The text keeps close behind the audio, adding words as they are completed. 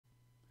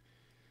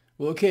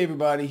Well, okay,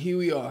 everybody, here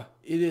we are.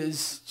 It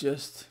is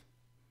just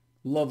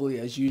lovely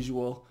as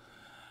usual,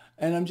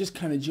 and I'm just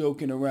kind of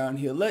joking around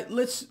here.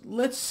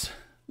 Let's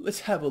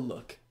have a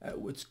look at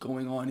what's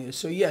going on here.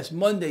 So yes,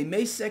 Monday,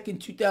 May 2nd,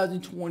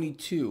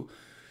 2022.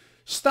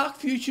 Stock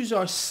futures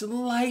are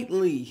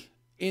slightly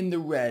in the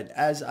red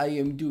as I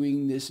am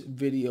doing this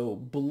video.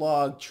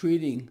 Blog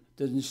trading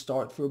doesn't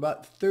start for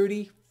about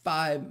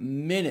 35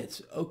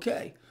 minutes.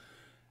 Okay.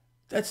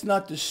 That's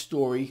not the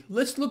story.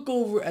 Let's look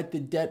over at the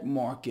debt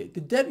market. The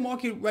debt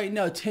market right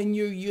now,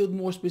 10-year yield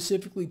more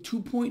specifically,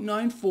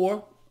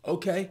 2.94.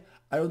 Okay,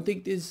 I don't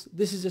think this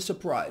is a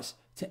surprise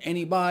to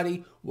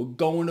anybody. We're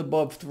going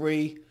above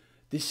 3.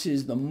 This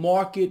is the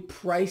market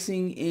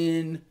pricing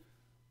in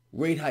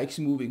rate hikes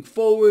moving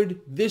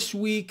forward. This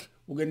week,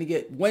 we're going to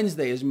get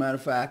Wednesday, as a matter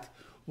of fact.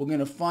 We're going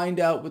to find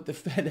out what the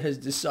Fed has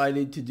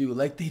decided to do.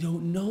 Like they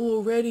don't know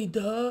already,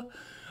 duh.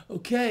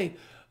 Okay.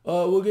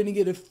 We're going to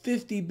get a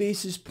 50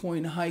 basis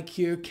point hike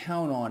here.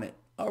 Count on it.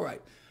 All right.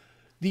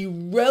 The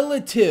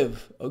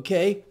relative,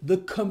 okay, the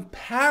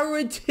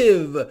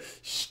comparative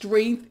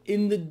strength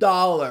in the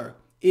dollar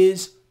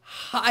is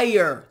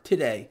higher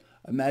today.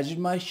 Imagine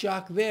my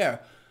shock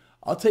there.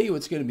 I'll tell you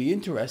what's going to be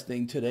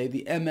interesting today.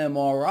 The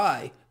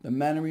MMRI, the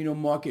Mannarino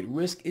Market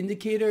Risk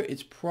Indicator,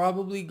 it's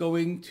probably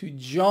going to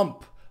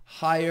jump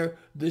higher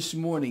this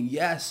morning.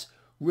 Yes,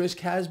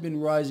 risk has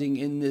been rising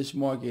in this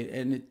market,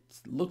 and it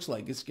looks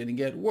like it's going to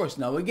get worse.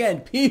 Now, again,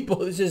 people,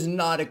 this is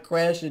not a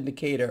crash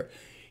indicator.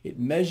 It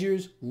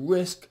measures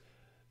risk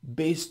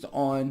based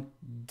on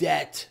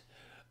debt.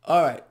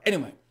 All right.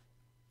 Anyway,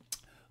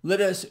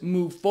 let us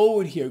move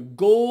forward here.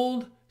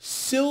 Gold,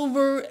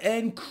 silver,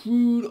 and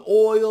crude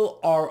oil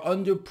are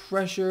under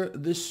pressure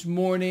this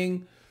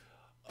morning.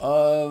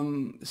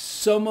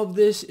 Some of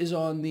this is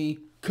on the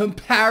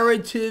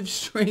comparative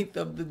strength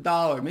of the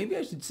dollar. Maybe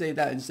I should say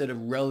that instead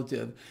of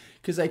relative,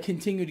 because I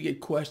continue to get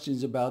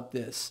questions about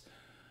this.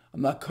 I'm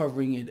not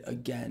covering it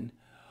again.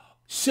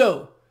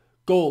 So,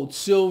 gold,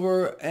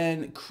 silver,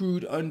 and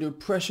crude under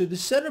pressure. The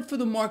setup for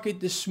the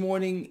market this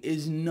morning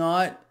is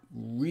not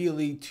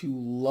really too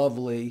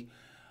lovely.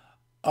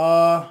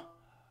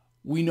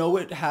 We know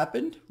what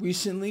happened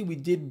recently. We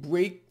did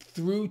break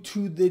through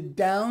to the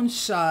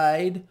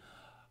downside.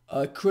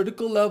 A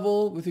critical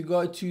level with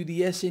regard to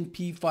the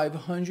S&P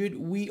 500.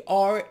 We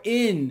are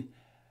in,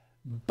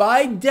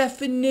 by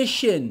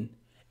definition,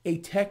 a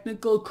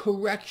technical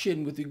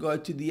correction with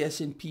regard to the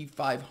S&P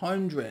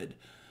 500.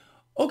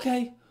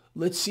 Okay,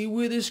 let's see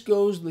where this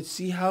goes. Let's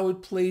see how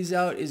it plays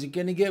out. Is it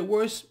going to get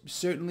worse?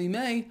 Certainly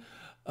may.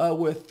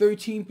 We're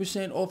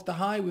 13% off the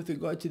high with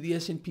regard to the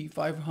S&P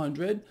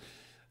 500.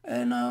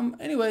 And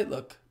anyway,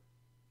 look.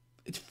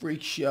 It's a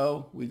freak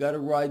show. We got to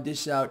ride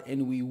this out,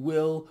 and we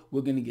will.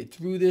 We're going to get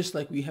through this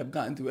like we have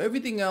gotten through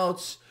everything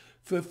else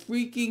for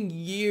freaking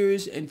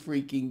years and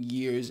freaking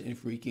years and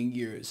freaking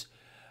years.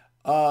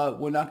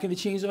 We're not going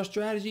to change our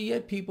strategy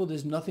yet, people.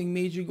 There's nothing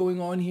major going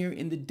on here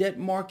in the debt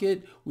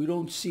market. We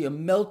don't see a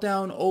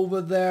meltdown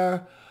over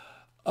there.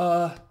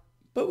 But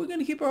we're going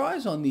to keep our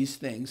eyes on these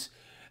things.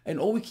 And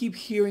all we keep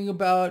hearing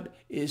about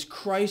is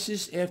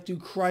crisis after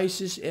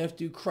crisis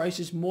after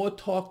crisis. More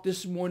talk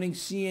this morning,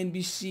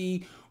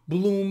 CNBC,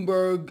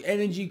 Bloomberg,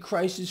 energy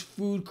crisis,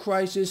 food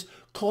crisis,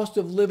 cost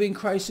of living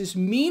crisis.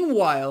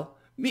 Meanwhile,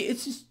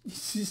 it's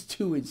just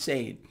too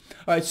insane.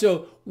 All right,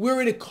 so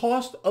we're in a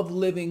cost of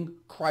living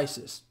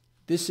crisis.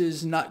 This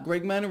is not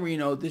Greg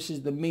Mannarino. This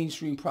is the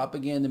mainstream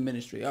propaganda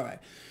ministry. All right.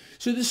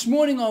 So this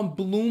morning on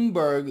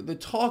Bloomberg, the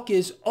talk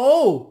is,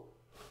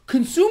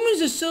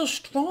 consumers are so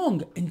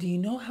strong. And do you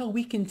know how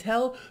we can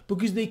tell?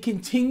 Because they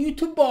continue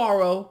to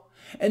borrow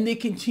and they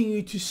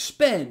continue to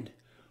spend.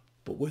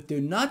 But what they're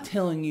not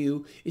telling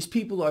you is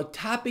people are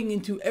tapping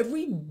into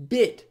every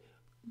bit,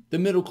 the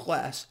middle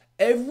class,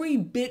 every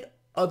bit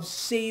of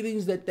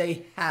savings that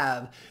they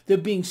have. They're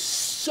being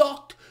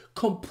sucked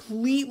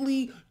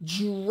completely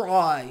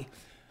dry.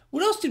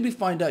 What else did we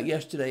find out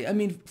yesterday? I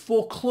mean,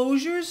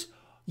 foreclosures,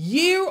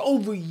 year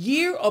over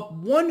year, up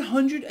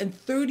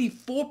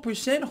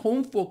 134%.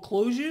 Home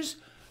foreclosures.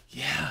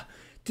 Yeah,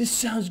 this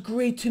sounds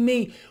great to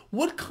me.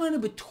 What kind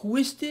of a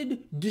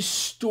twisted,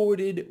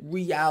 distorted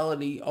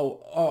reality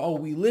are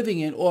we living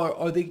in? Or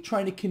are they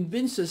trying to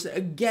convince us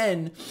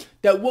again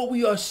that what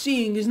we are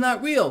seeing is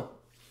not real?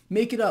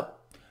 Make it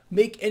up.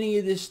 Make any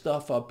of this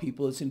stuff up,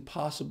 people. It's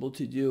impossible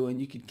to do, and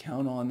you can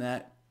count on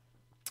that.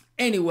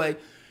 Anyway,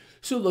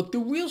 so look, the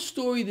real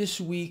story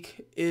this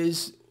week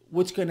is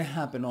what's going to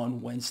happen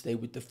on Wednesday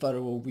with the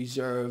Federal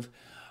Reserve.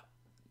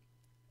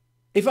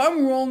 If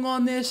I'm wrong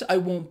on this, I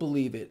won't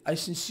believe it. I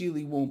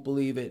sincerely won't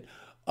believe it.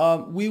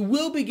 We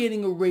will be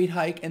getting a rate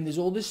hike, and there's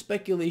all this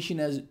speculation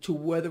as to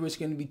whether it's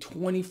going to be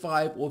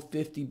 25 or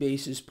 50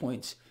 basis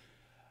points.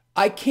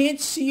 I can't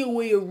see a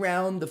way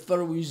around the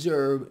Federal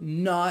Reserve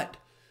not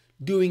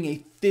doing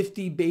a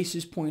 50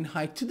 basis point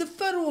hike to the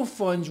federal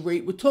funds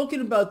rate. We're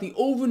talking about the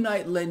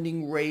overnight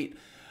lending rate,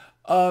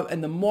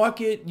 and the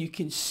market. You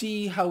can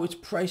see how it's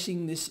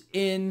pricing this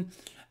in.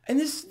 And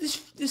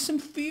there's some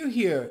fear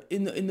here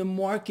in the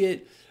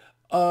market.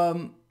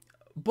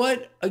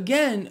 But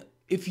again,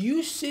 if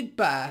you sit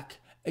back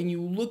and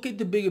you look at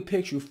the bigger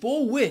picture,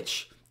 for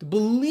which,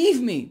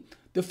 believe me,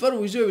 the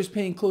Federal Reserve is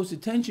paying close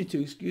attention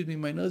to, excuse me,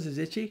 my nose is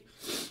itchy.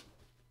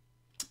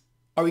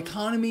 Our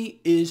economy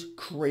is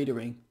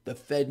cratering. The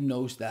Fed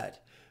knows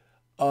that.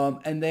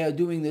 And they are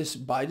doing this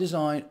by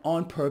design,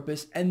 on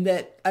purpose, and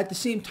that at the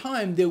same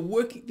time,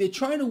 they're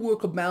trying to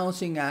work a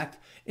balancing act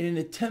in an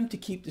attempt to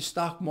keep the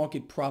stock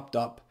market propped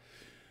up.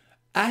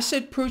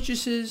 Asset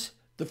purchases,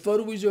 the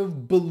Federal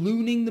Reserve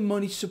ballooning the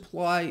money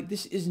supply,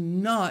 this is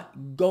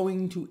not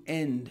going to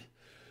end.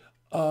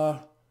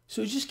 So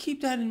just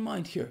keep that in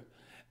mind here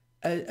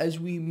as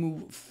we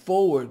move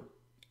forward.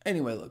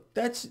 Anyway, look,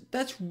 that's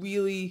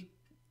really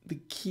the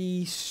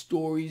key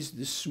stories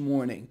this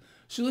morning.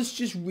 So let's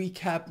just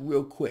recap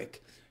real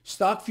quick.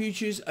 Stock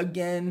futures,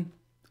 again,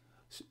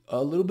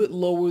 a little bit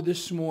lower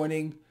this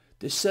morning.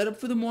 The setup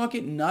for the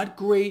market, not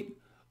great.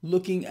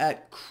 Looking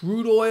at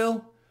crude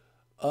oil,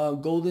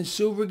 gold and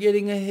silver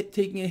taking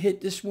a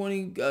hit this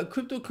morning.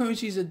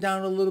 Cryptocurrencies are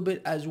down a little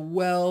bit as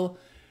well.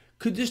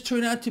 Could this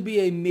turn out to be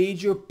a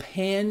major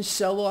pan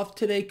sell-off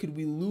today? Could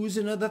we lose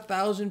another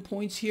 1,000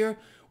 points here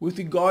with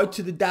regard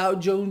to the Dow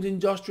Jones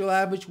Industrial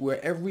Average,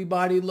 where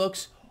everybody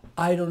looks?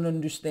 I don't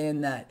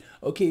understand that.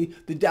 Okay,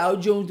 the Dow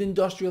Jones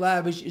Industrial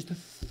Average is the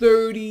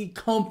 30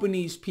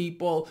 companies,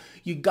 people.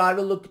 You got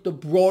to look at the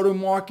broader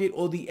market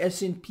or the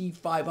S&P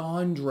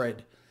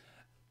 500.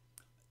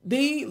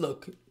 The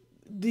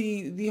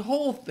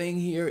whole thing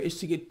here is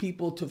to get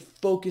people to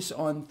focus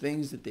on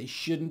things that they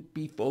shouldn't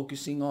be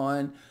focusing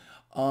on.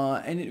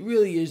 And it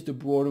really is the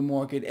broader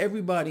market.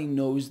 Everybody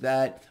knows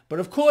that. But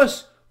of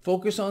course,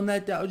 focus on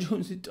that Dow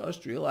Jones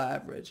Industrial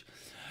Average.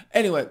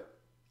 Anyway,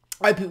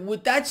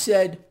 with that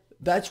said,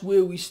 that's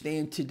where we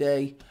stand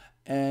today.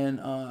 And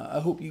I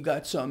hope you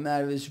got something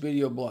out of this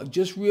video blog.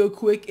 Just real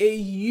quick, a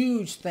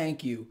huge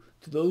thank you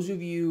to those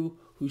of you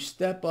who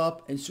step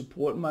up and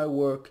support my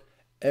work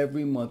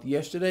every month.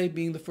 Yesterday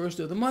being the first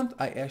of the month,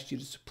 I asked you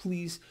to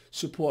please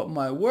support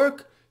my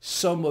work.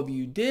 Some of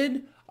you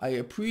did. I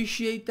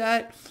appreciate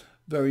that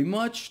very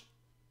much.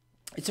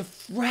 It's a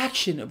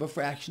fraction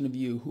of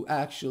you who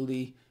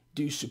actually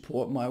do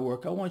support my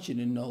work. I want you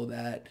to know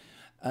that.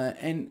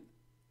 And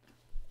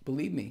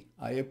believe me,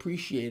 I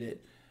appreciate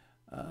it.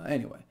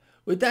 Anyway,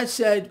 with that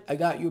said, I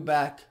got your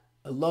back.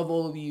 I love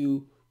all of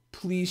you.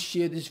 Please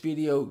share this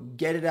video.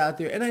 Get it out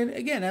there. And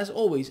again, as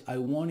always, I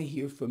want to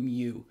hear from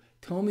you.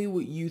 Tell me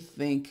what you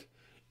think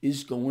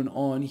is going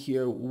on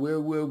here, where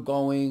we're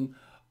going.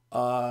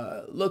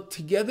 Look,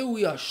 together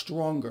we are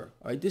stronger.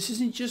 All right, this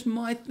isn't just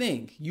my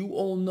thing. You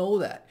all know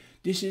that.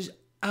 This is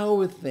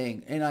our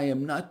thing, and I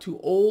am not too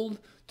old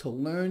to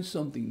learn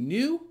something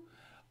new.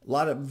 A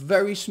lot of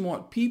very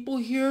smart people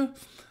here.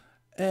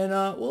 And,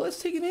 well,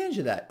 let's take advantage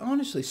of that,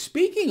 honestly.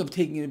 Speaking of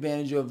taking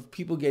advantage of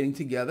people getting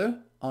together,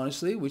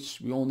 honestly,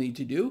 which we all need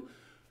to do,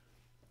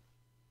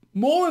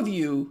 more of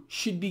you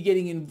should be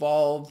getting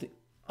involved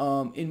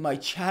in my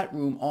chat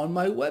room on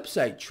my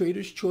website,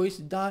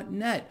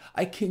 traderschoice.net.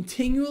 I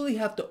continually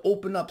have to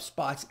open up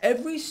spots.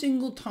 Every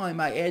single time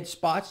I add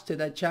spots to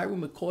that chat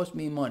room, it costs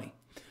me money.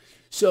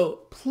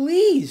 So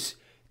please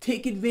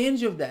take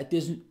advantage of that.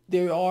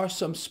 There are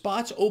some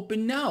spots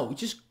open now.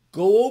 Just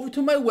go over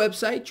to my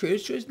website,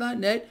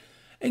 traderschoice.net,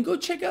 and go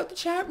check out the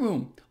chat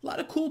room. A lot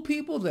of cool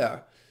people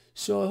there.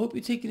 So I hope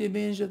you're taking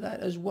advantage of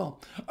that as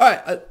well. All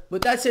right,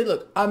 with that said,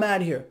 look, I'm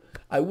out of here.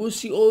 I will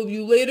see all of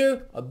you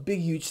later. A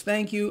big, huge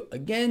thank you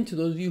again to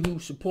those of you who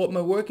support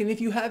my work. And if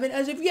you haven't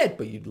as of yet,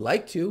 but you'd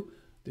like to,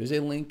 there's a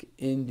link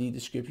in the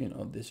description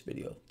of this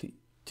video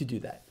to do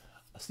that.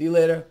 I'll see you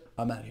later.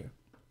 I'm out of here.